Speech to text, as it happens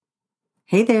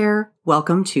Hey there,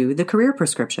 welcome to The Career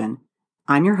Prescription.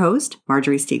 I'm your host,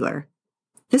 Marjorie Stiegler.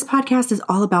 This podcast is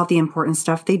all about the important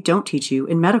stuff they don't teach you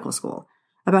in medical school,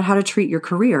 about how to treat your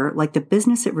career like the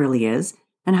business it really is,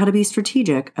 and how to be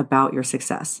strategic about your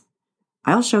success.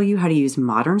 I'll show you how to use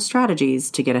modern strategies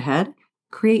to get ahead,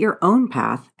 create your own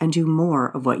path, and do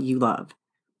more of what you love.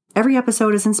 Every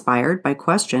episode is inspired by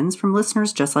questions from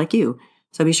listeners just like you,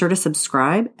 so be sure to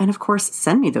subscribe and, of course,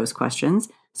 send me those questions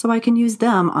so I can use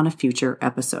them on a future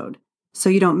episode. So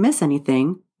you don't miss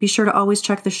anything, be sure to always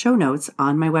check the show notes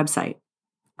on my website.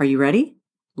 Are you ready?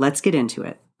 Let's get into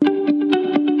it.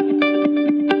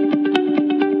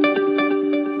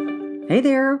 Hey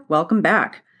there, welcome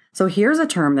back. So here's a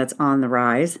term that's on the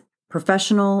rise,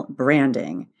 professional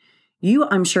branding. You,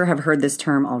 I'm sure, have heard this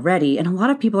term already, and a lot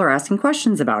of people are asking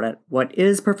questions about it. What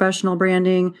is professional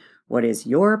branding? What is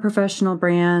your professional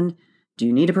brand? Do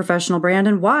you need a professional brand,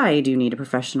 and why do you need a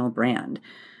professional brand?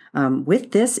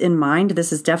 With this in mind,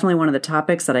 this is definitely one of the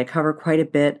topics that I cover quite a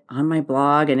bit on my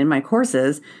blog and in my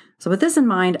courses. So with this in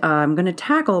mind, I'm going to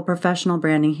tackle professional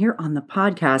branding here on the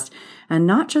podcast, and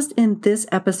not just in this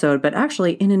episode, but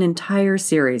actually in an entire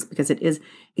series, because it is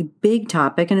a big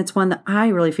topic and it's one that I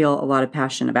really feel a lot of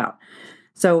passion about.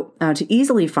 So to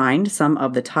easily find some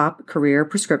of the top career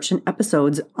prescription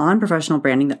episodes on professional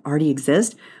branding that already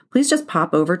exist, please just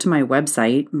pop over to my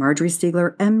website,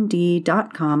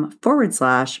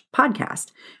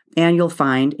 marjoriestieglermd.com/podcast, and you'll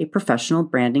find a professional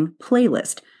branding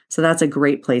playlist. So that's a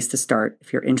great place to start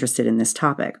if you're interested in this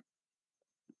topic.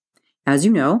 As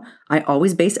you know, I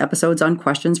always base episodes on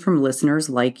questions from listeners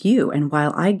like you. And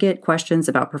while I get questions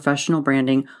about professional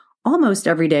branding almost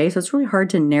every day, so it's really hard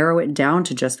to narrow it down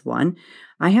to just one,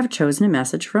 I have chosen a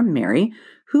message from Mary,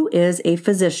 who is a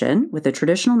physician with a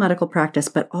traditional medical practice,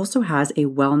 but also has a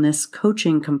wellness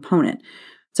coaching component.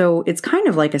 So it's kind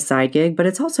of like a side gig, but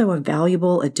it's also a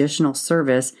valuable additional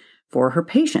service for her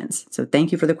patients. So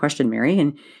thank you for the question, Mary.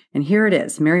 And here it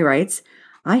is. Mary writes,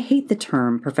 I hate the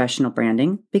term professional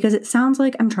branding because it sounds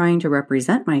like I'm trying to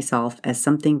represent myself as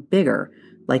something bigger,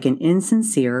 like an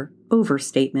insincere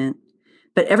overstatement.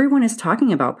 But everyone is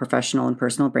talking about professional and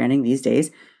personal branding these days.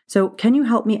 So can you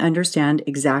help me understand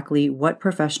exactly what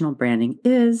professional branding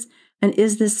is? And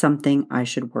is this something I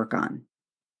should work on?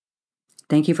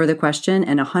 Thank you for the question.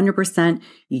 And 100%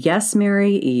 yes,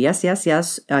 Mary. Yes.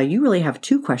 You really have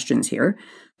two questions here.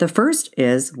 The first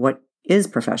is, what is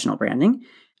professional branding?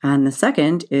 And the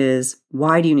second is,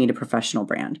 why do you need a professional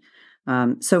brand?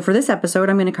 So for this episode,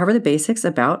 I'm going to cover the basics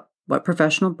about what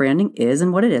professional branding is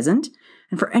and what it isn't.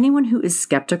 And for anyone who is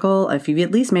skeptical, if you've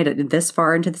at least made it this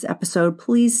far into this episode,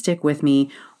 please stick with me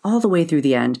all the way through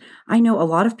the end. I know a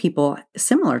lot of people,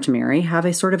 similar to Mary, have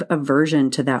a sort of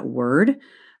aversion to that word,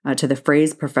 to the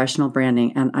phrase professional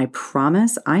branding. And I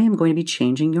promise I am going to be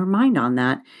changing your mind on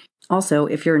that. Also,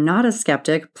 if you're not a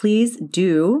skeptic, please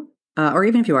do, or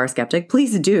even if you are a skeptic,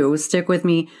 please do stick with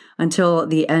me until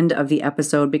the end of the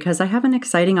episode, because I have an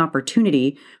exciting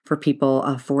opportunity for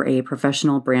people for a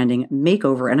professional branding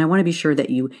makeover. And I want to be sure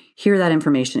that you hear that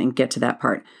information and get to that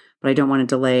part. But I don't want to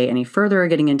delay any further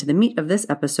getting into the meat of this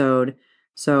episode.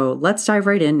 So let's dive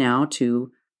right in now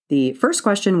to the first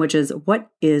question, which is,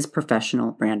 what is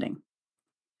professional branding?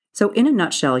 So in a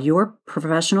nutshell, your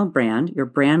professional brand, your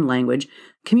brand language,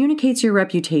 communicates your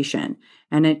reputation,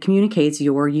 and it communicates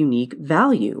your unique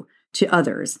value to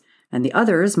others. And the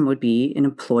others would be an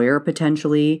employer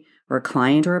potentially, or a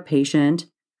client or a patient,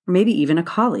 or maybe even a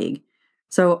colleague.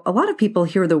 So a lot of people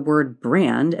hear the word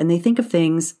brand and they think of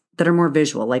things that are more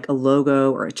visual, like a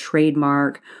logo or a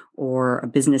trademark or a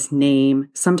business name,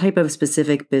 some type of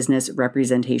specific business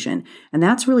representation. And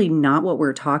that's really not what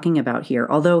we're talking about here,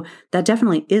 although that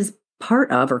definitely is part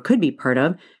of, or could be part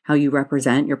of, how you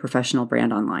represent your professional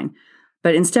brand online.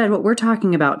 But instead, what we're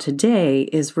talking about today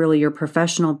is really your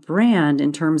professional brand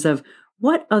in terms of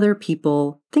what other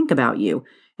people think about you,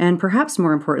 and perhaps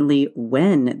more importantly,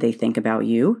 when they think about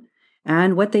you,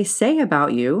 and what they say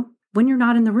about you when you're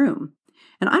not in the room.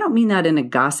 And I don't mean that in a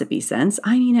gossipy sense.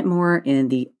 I mean it more in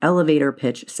the elevator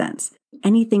pitch sense.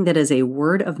 Anything that is a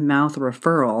word of mouth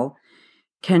referral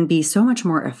can be so much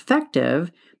more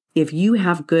effective if you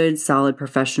have good, solid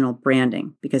professional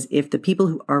branding. Because if the people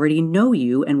who already know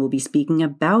you and will be speaking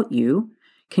about you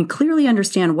can clearly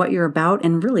understand what you're about,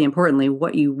 and really importantly,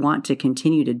 what you want to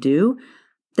continue to do,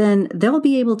 then they'll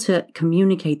be able to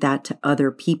communicate that to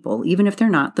other people, even if they're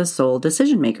not the sole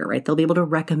decision maker, right? They'll be able to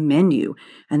recommend you.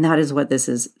 And that is what this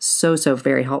is so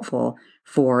very helpful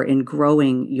for in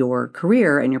growing your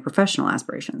career and your professional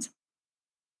aspirations.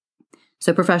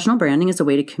 So professional branding is a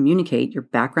way to communicate your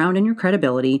background and your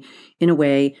credibility in a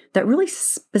way that really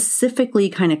specifically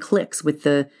kind of clicks with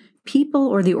the people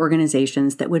or the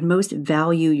organizations that would most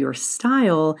value your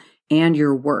style and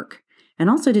your work. And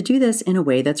also to do this in a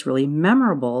way that's really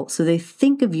memorable so they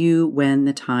think of you when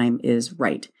the time is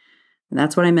right. And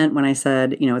that's what I meant when I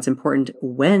said, it's important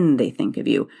when they think of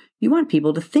you. You want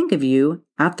people to think of you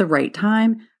at the right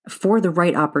time for the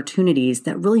right opportunities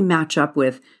that really match up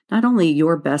with not only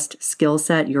your best skill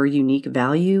set, your unique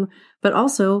value, but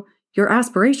also your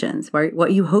aspirations, right?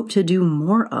 What you hope to do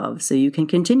more of so you can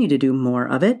continue to do more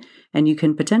of it. And you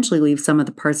can potentially leave some of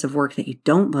the parts of work that you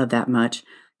don't love that much.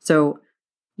 So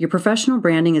your professional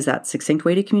branding is that succinct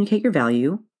way to communicate your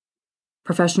value.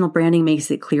 Professional branding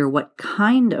makes it clear what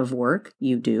kind of work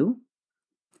you do.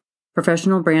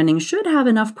 Professional branding should have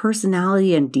enough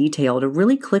personality and detail to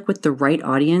really click with the right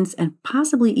audience and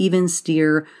possibly even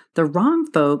steer the wrong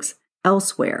folks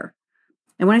elsewhere.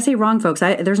 And when I say wrong folks,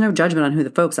 there's no judgment on who the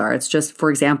folks are. It's just, for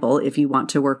example, if you want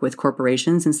to work with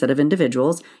corporations instead of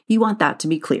individuals, you want that to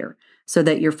be clear so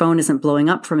that your phone isn't blowing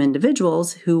up from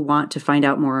individuals who want to find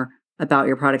out more about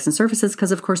your products and services,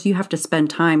 because of course you have to spend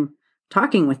time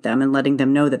talking with them and letting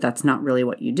them know that that's not really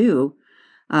what you do.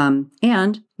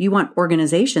 And you want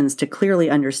organizations to clearly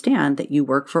understand that you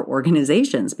work for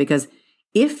organizations, because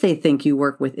if they think you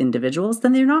work with individuals,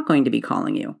 then they're not going to be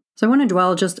calling you. So I want to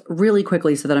dwell just really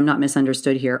quickly so that I'm not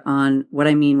misunderstood here on what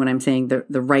I mean when I'm saying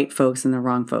the right folks and the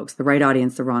wrong folks, the right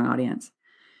audience, the wrong audience.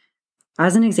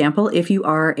 As an example, if you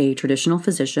are a traditional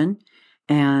physician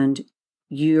and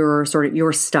your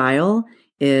style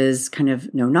is kind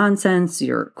of no nonsense,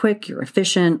 you're quick, you're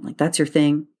efficient, like that's your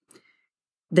thing,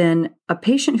 then a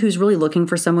patient who's really looking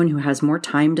for someone who has more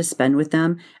time to spend with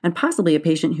them, and possibly a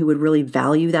patient who would really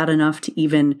value that enough to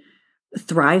even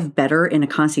thrive better in a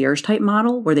concierge type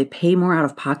model where they pay more out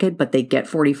of pocket, but they get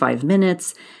 45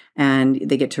 minutes and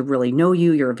they get to really know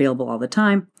you, you're available all the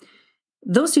time.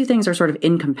 Those two things are sort of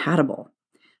incompatible.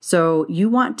 So you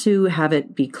want to have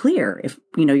it be clear if,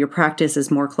 your practice is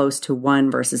more close to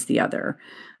one versus the other.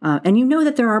 And you know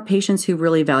that there are patients who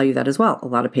really value that as well. A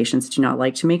lot of patients do not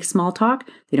like to make small talk.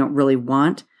 They don't really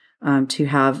want to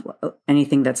have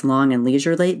anything that's long and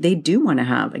leisurely. They do want to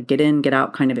have a get in, get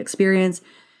out kind of experience.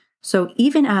 So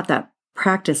even at that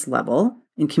practice level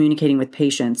in communicating with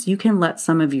patients, you can let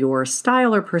some of your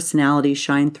style or personality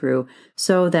shine through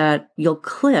so that you'll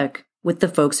click with the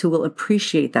folks who will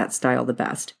appreciate that style the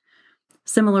best.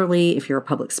 Similarly, if you're a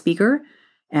public speaker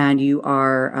and you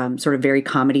are sort of very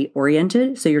comedy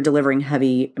oriented, so you're delivering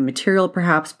heavy material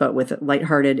perhaps, but with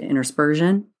lighthearted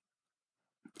interspersion,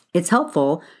 it's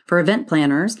helpful for event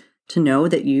planners to know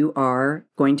that you are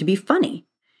going to be funny.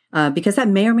 Because that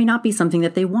may or may not be something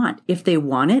that they want. If they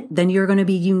want it, then you're going to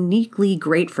be uniquely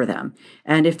great for them.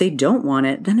 And if they don't want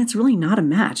it, then it's really not a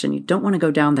match and you don't want to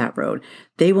go down that road.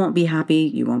 They won't be happy.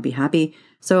 You won't be happy.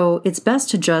 So it's best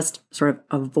to just sort of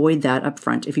avoid that up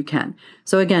front if you can.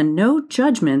 So again, no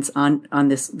judgments on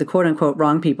this, the quote unquote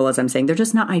wrong people, as I'm saying. They're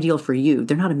just not ideal for you.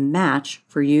 They're not a match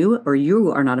for you, or you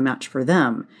are not a match for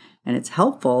them. And it's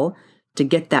helpful to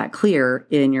get that clear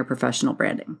in your professional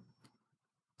branding.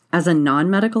 As a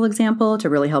non-medical example, to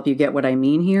really help you get what I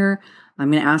mean here,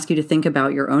 I'm going to ask you to think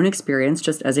about your own experience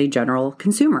just as a general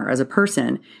consumer, as a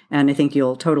person, and I think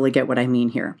you'll totally get what I mean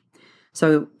here.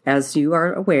 So as you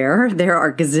are aware, there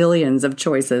are gazillions of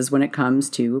choices when it comes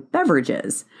to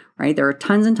beverages, right? There are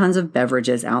tons and tons of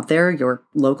beverages out there. Your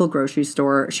local grocery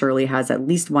store surely has at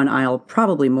least one aisle,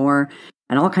 probably more,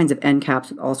 and all kinds of end caps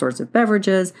with all sorts of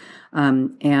beverages.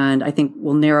 And I think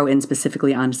we'll narrow in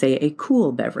specifically on, say, a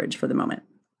cool beverage for the moment.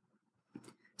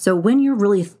 So when you're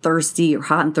really thirsty, you're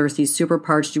hot and thirsty, super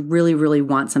parched, you really, really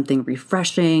want something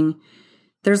refreshing,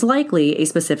 there's likely a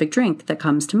specific drink that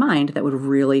comes to mind that would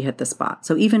really hit the spot.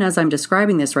 So even as I'm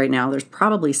describing this right now, there's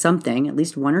probably something, at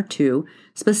least one or two,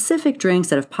 specific drinks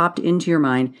that have popped into your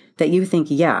mind that you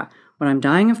think, yeah, when I'm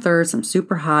dying of thirst, I'm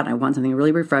super hot, I want something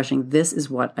really refreshing, this is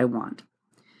what I want.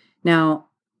 Now,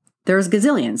 there's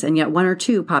gazillions, and yet one or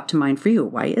two pop to mind for you.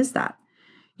 Why is that?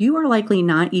 You are likely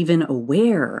not even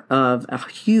aware of a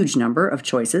huge number of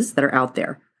choices that are out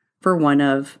there for one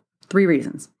of three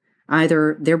reasons.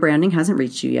 Either their branding hasn't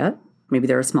reached you yet, maybe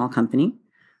they're a small company,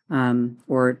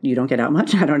 or you don't get out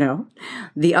much, I don't know.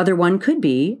 The other one could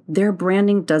be their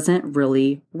branding doesn't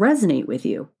really resonate with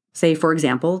you. Say, for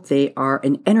example, they are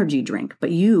an energy drink,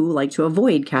 but you like to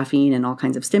avoid caffeine and all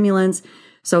kinds of stimulants,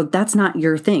 so that's not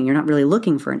your thing. You're not really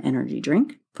looking for an energy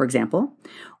drink, for example.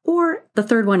 Or the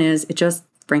third one is it just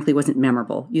frankly wasn't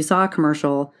memorable. You saw a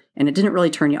commercial and it didn't really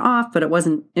turn you off, but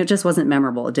it just wasn't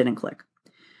memorable. It didn't click.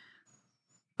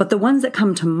 But the ones that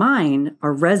come to mind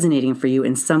are resonating for you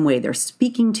in some way. They're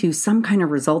speaking to some kind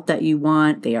of result that you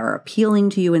want. They are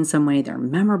appealing to you in some way. They're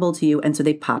memorable to you. And so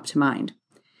they pop to mind.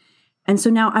 And so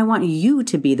now I want you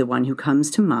to be the one who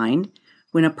comes to mind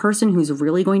when a person who's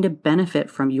really going to benefit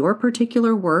from your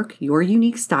particular work, your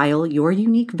unique style, your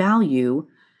unique value,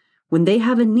 when they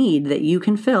have a need that you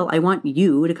can fill, I want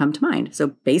you to come to mind. So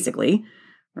basically,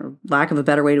 or lack of a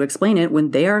better way to explain it,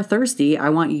 when they are thirsty, I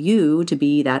want you to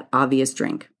be that obvious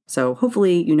drink. So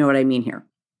hopefully you know what I mean here.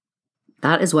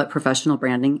 That is what professional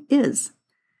branding is.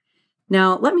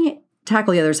 Now, let me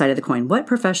tackle the other side of the coin. What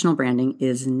professional branding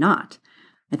is not.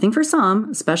 I think for some,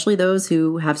 especially those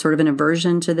who have sort of an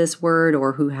aversion to this word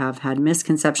or who have had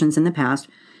misconceptions in the past,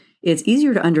 it's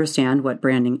easier to understand what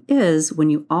branding is when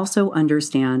you also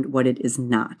understand what it is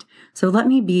not. So let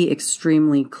me be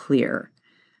extremely clear.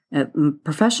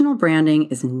 Professional branding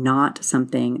is not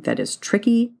something that is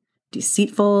tricky,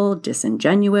 deceitful,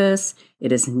 disingenuous.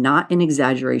 It is not an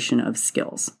exaggeration of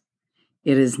skills.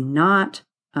 It is not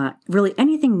really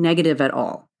anything negative at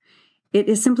all. It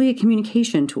is simply a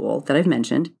communication tool that I've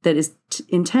mentioned that is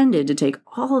intended to take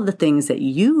all of the things that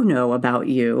you know about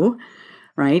you,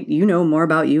 right? You know more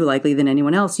about you likely than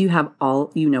anyone else. You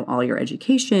know all your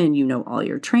education, you know all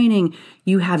your training,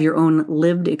 you have your own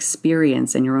lived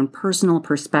experience and your own personal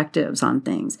perspectives on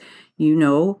things. You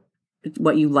know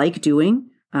what you like doing.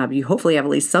 You hopefully have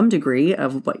at least some degree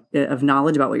of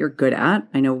knowledge about what you're good at.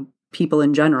 I know people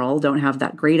in general don't have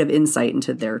that great of insight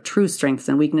into their true strengths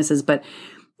and weaknesses, but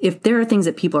if there are things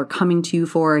that people are coming to you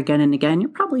for again and again,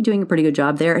 you're probably doing a pretty good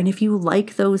job there. And if you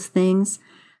like those things,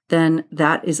 then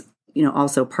that is,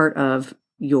 also part of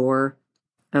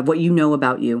what you know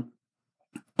about you.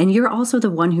 And you're also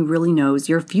the one who really knows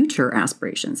your future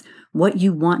aspirations, what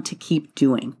you want to keep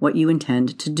doing, what you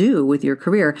intend to do with your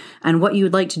career, and what you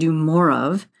would like to do more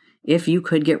of if you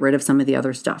could get rid of some of the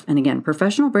other stuff. And again,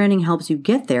 professional branding helps you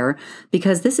get there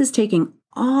because this is taking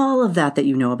all of that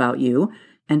you know about you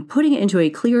and putting it into a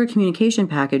clear communication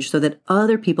package so that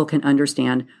other people can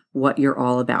understand what you're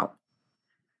all about.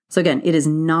 So again, it is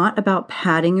not about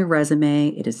padding your resume.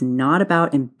 It is not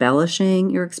about embellishing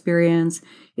your experience.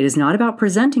 It is not about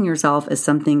presenting yourself as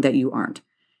something that you aren't.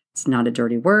 It's not a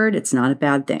dirty word. It's not a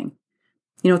bad thing.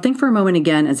 Think for a moment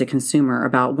again as a consumer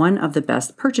about one of the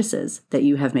best purchases that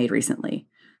you have made recently.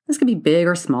 This could be big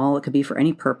or small. It could be for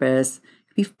any purpose. It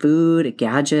could be food, a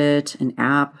gadget, an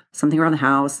app, something around the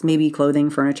house, maybe clothing,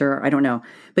 furniture, I don't know.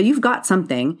 But you've got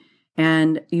something,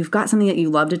 and you've got something that you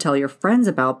love to tell your friends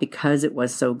about because it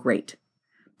was so great.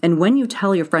 And when you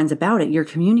tell your friends about it, you're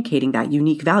communicating that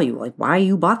unique value, like why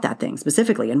you bought that thing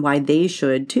specifically and why they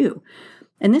should too.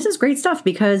 And this is great stuff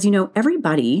because,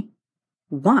 everybody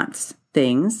wants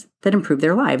things that improve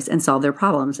their lives and solve their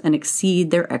problems and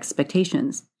exceed their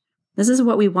expectations. This is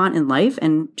what we want in life,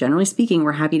 and generally speaking,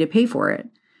 we're happy to pay for it.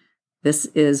 This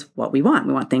is what we want.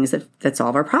 We want things that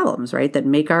solve our problems, right? That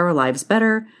make our lives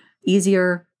better,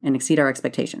 easier, and exceed our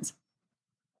expectations.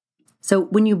 So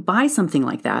when you buy something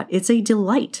like that, it's a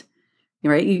delight,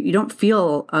 right? You don't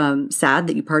feel sad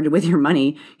that you parted with your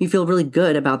money. You feel really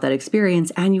good about that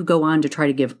experience, and you go on to try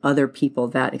to give other people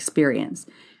that experience.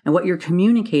 And what you're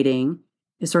communicating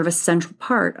is sort of a central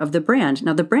part of the brand.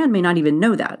 Now, the brand may not even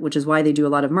know that, which is why they do a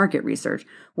lot of market research.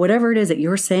 Whatever it is that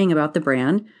you're saying about the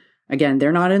brand, again,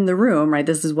 they're not in the room, right?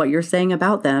 This is what you're saying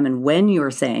about them and when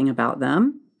you're saying about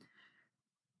them.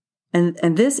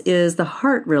 And this is the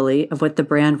heart, really, of what the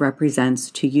brand represents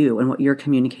to you and what you're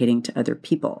communicating to other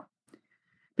people.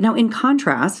 But now, in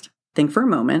contrast, think for a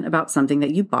moment about something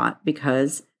that you bought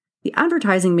because the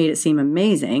advertising made it seem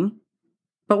amazing,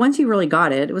 but once you really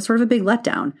got it, it was sort of a big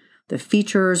letdown. The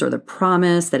features or the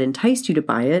promise that enticed you to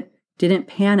buy it didn't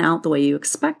pan out the way you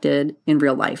expected in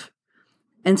real life.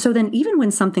 And so then even when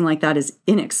something like that is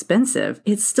inexpensive,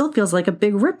 it still feels like a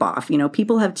big ripoff.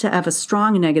 People have to have a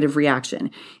strong negative reaction.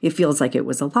 It feels like it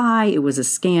was a lie, it was a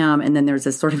scam, and then there's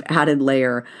this sort of added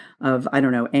layer of,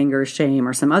 anger, shame,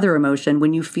 or some other emotion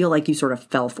when you feel like you sort of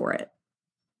fell for it.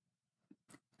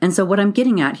 And so what I'm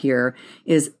getting at here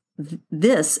is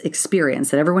this experience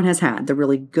that everyone has had, the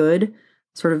really good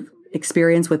sort of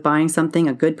experience with buying something,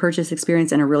 a good purchase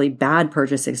experience, and a really bad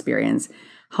purchase experience,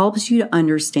 helps you to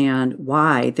understand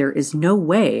why there is no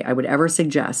way I would ever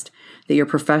suggest that your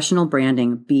professional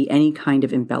branding be any kind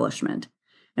of embellishment,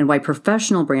 and why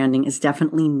professional branding is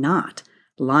definitely not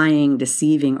lying,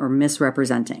 deceiving, or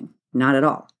misrepresenting. Not at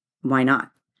all. Why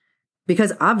not?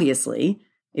 Because obviously,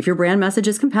 if your brand message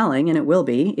is compelling, and it will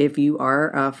be if you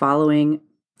are following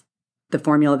the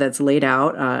formula that's laid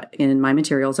out in my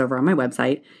materials over on my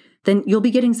website, then you'll be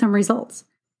getting some results.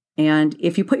 And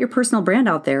if you put your personal brand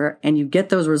out there and you get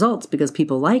those results because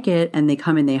people like it and they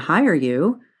come and they hire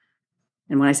you,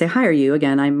 and when I say hire you,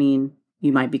 again, I mean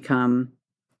you might become,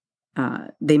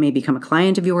 they may become a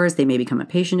client of yours, they may become a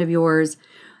patient of yours,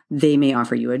 They may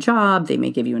offer you a job, they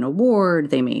may give you an award,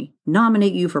 they may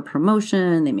nominate you for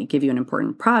promotion, they may give you an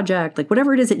important project, like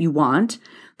whatever it is that you want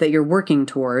that you're working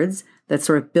towards that's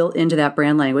sort of built into that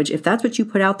brand language. If that's what you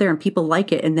put out there and people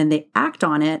like it and then they act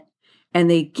on it and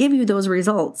they give you those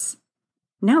results,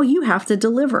 now you have to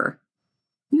deliver.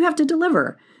 You have to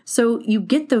deliver. So you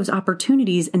get those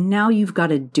opportunities and now you've got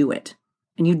to do it.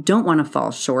 And you don't want to fall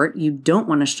short. You don't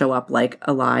want to show up like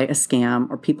a lie, a scam,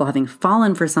 or people having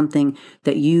fallen for something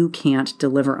that you can't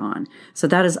deliver on. So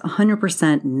that is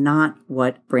 100% not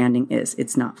what branding is.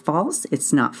 It's not false.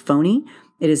 It's not phony.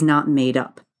 It is not made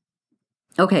up.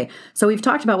 Okay, so we've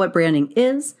talked about what branding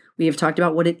is. We have talked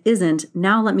about what it isn't.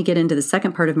 Now let me get into the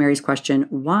second part of Mary's question.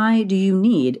 Why do you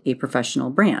need a professional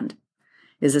brand?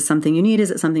 Is this something you need? Is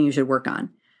it something you should work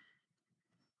on?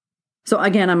 So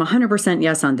again, I'm 100%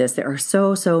 yes on this. There are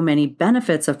so many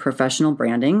benefits of professional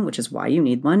branding, which is why you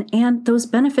need one. And those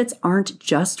benefits aren't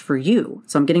just for you.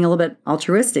 So I'm getting a little bit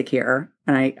altruistic here,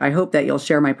 and I hope that you'll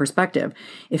share my perspective.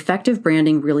 Effective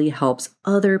branding really helps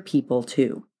other people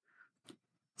too.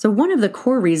 So one of the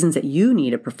core reasons that you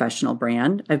need a professional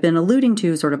brand, I've been alluding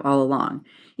to sort of all along.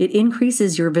 It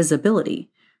increases your visibility.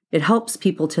 It helps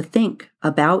people to think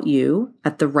about you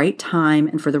at the right time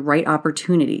and for the right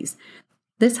opportunities.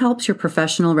 This helps your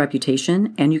professional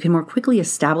reputation, and you can more quickly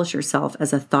establish yourself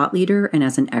as a thought leader and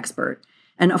as an expert.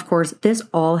 And of course, this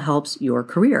all helps your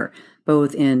career,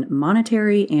 both in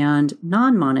monetary and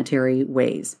non-monetary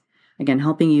ways. Again,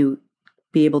 helping you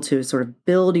be able to sort of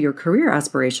build your career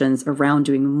aspirations around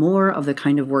doing more of the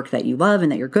kind of work that you love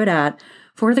and that you're good at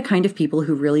for the kind of people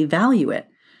who really value it.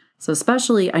 So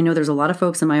especially, I know there's a lot of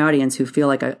folks in my audience who feel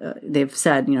like they've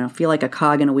said, feel like a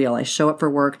cog in a wheel. I show up for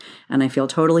work and I feel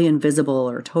totally invisible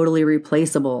or totally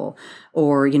replaceable,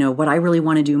 or, what I really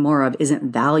want to do more of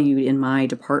isn't valued in my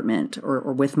department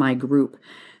or with my group.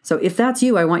 So if that's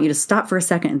you, I want you to stop for a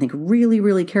second and think really,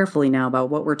 really carefully now about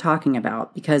what we're talking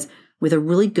about, because with a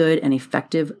really good and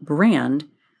effective brand,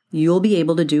 you'll be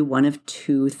able to do one of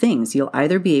two things. You'll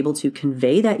either be able to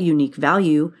convey that unique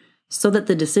value so that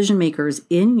the decision makers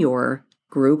in your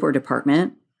group or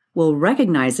department will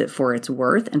recognize it for its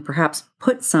worth and perhaps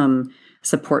put some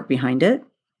support behind it,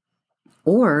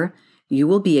 or you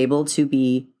will be able to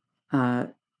be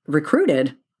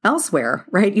recruited elsewhere,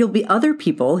 right? You'll be other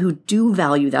people who do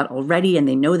value that already, and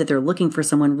they know that they're looking for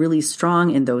someone really strong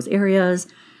in those areas,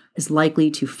 is likely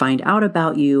to find out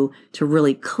about you, to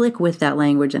really click with that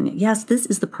language. And yes, this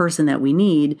is the person that we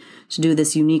need to do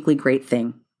this uniquely great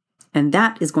thing. And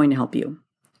that is going to help you.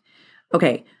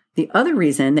 Okay, the other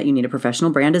reason that you need a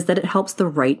professional brand is that it helps the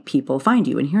right people find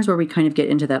you. And here's where we kind of get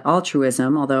into that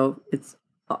altruism, although it's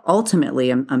ultimately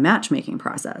a matchmaking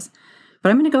process. But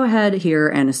I'm going to go ahead here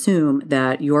and assume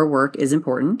that your work is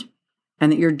important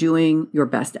and that you're doing your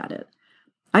best at it.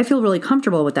 I feel really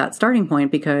comfortable with that starting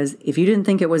point because if you didn't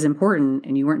think it was important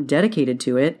and you weren't dedicated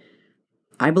to it,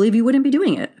 I believe you wouldn't be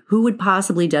doing it. Who would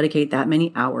possibly dedicate that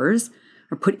many hours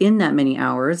or put in that many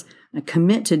hours and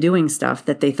commit to doing stuff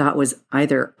that they thought was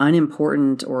either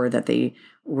unimportant or that they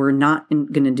were not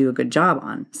going to do a good job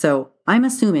on? So I'm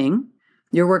assuming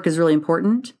your work is really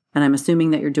important, and I'm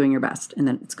assuming that you're doing your best and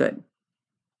that it's good.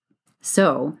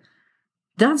 So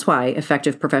that's why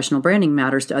effective professional branding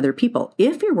matters to other people.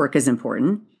 If your work is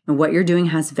important and what you're doing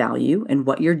has value and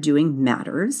what you're doing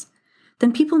matters,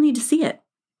 then people need to see it.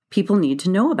 People need to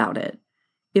know about it.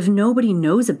 If nobody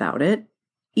knows about it,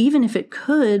 even if it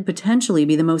could potentially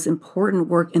be the most important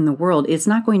work in the world, it's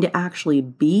not going to actually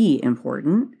be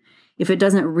important if it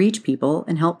doesn't reach people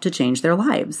and help to change their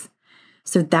lives.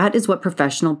 So that is what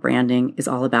professional branding is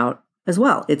all about as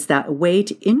well. It's that way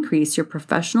to increase your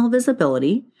professional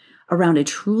visibility around a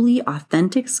truly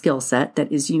authentic skill set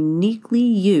that is uniquely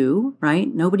you,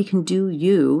 right? Nobody can do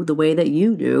you the way that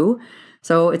you do.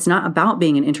 So it's not about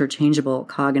being an interchangeable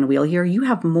cog in a wheel here. You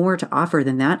have more to offer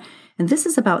than that. And this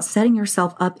is about setting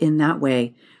yourself up in that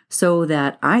way so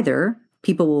that either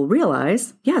people will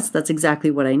realize, yes, that's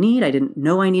exactly what I need. I didn't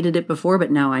know I needed it before,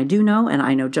 but now I do know, and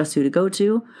I know just who to go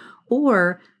to.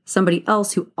 Or somebody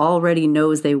else who already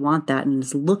knows they want that and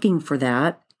is looking for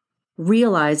that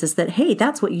realizes that, hey,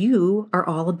 that's what you are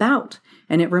all about.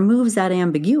 And it removes that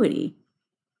ambiguity.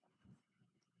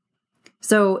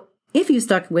 So if you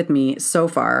stuck with me so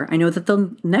far, I know that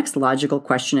the next logical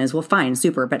question is, well, fine,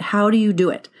 super, but how do you do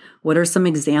it? What are some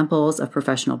examples of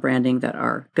professional branding that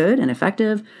are good and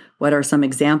effective? What are some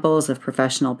examples of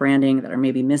professional branding that are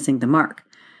maybe missing the mark?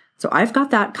 So I've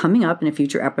got that coming up in a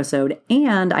future episode,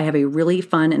 and I have a really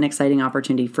fun and exciting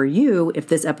opportunity for you if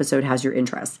this episode has your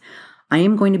interest. I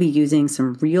am going to be using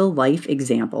some real life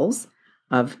examples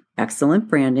of excellent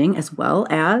branding, as well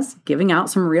as giving out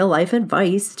some real life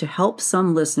advice to help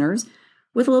some listeners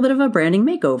with a little bit of a branding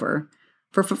makeover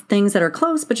for things that are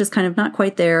close, but just kind of not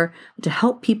quite there, to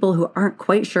help people who aren't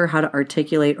quite sure how to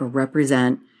articulate or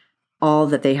represent all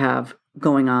that they have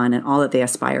going on and all that they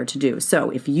aspire to do. So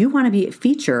if you want to be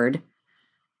featured,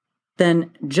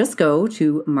 then just go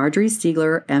to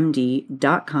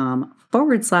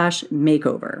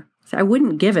marjoriestieglermd.com/makeover. So I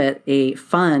wouldn't give it a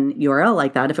fun URL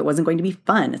like that if it wasn't going to be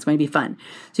fun. It's going to be fun.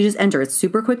 So you just enter. It's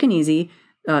super quick and easy.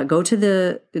 Go to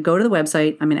the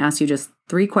website. I'm going to ask you just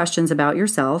 3 questions about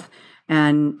yourself,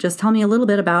 and just tell me a little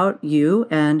bit about you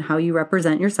and how you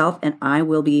represent yourself. And I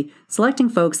will be selecting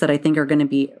folks that I think are going to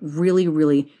be really,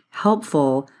 really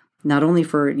helpful, not only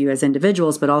for you as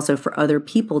individuals, but also for other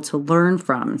people to learn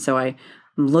from. So I'm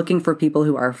looking for people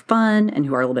who are fun and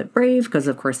who are a little bit brave, because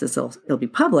of course it'll be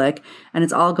public, and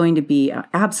it's all going to be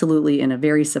absolutely in a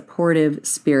very supportive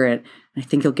spirit. I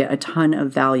think you'll get a ton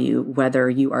of value, whether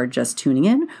you are just tuning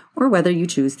in or whether you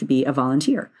choose to be a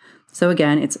volunteer. So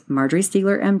again, it's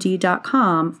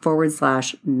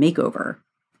marjoriestieglermd.com/makeover.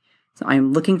 So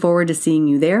I'm looking forward to seeing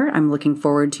you there. I'm looking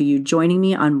forward to you joining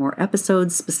me on more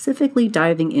episodes, specifically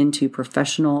diving into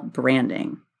professional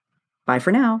branding. Bye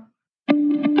for now.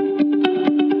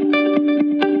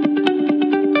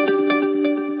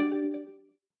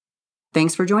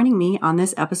 Thanks for joining me on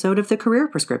this episode of The Career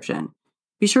Prescription.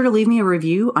 Be sure to leave me a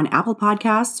review on Apple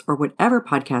Podcasts or whatever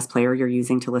podcast player you're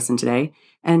using to listen today,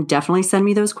 and definitely send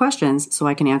me those questions so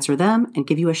I can answer them and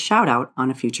give you a shout out on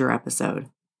a future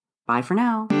episode. Bye for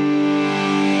now.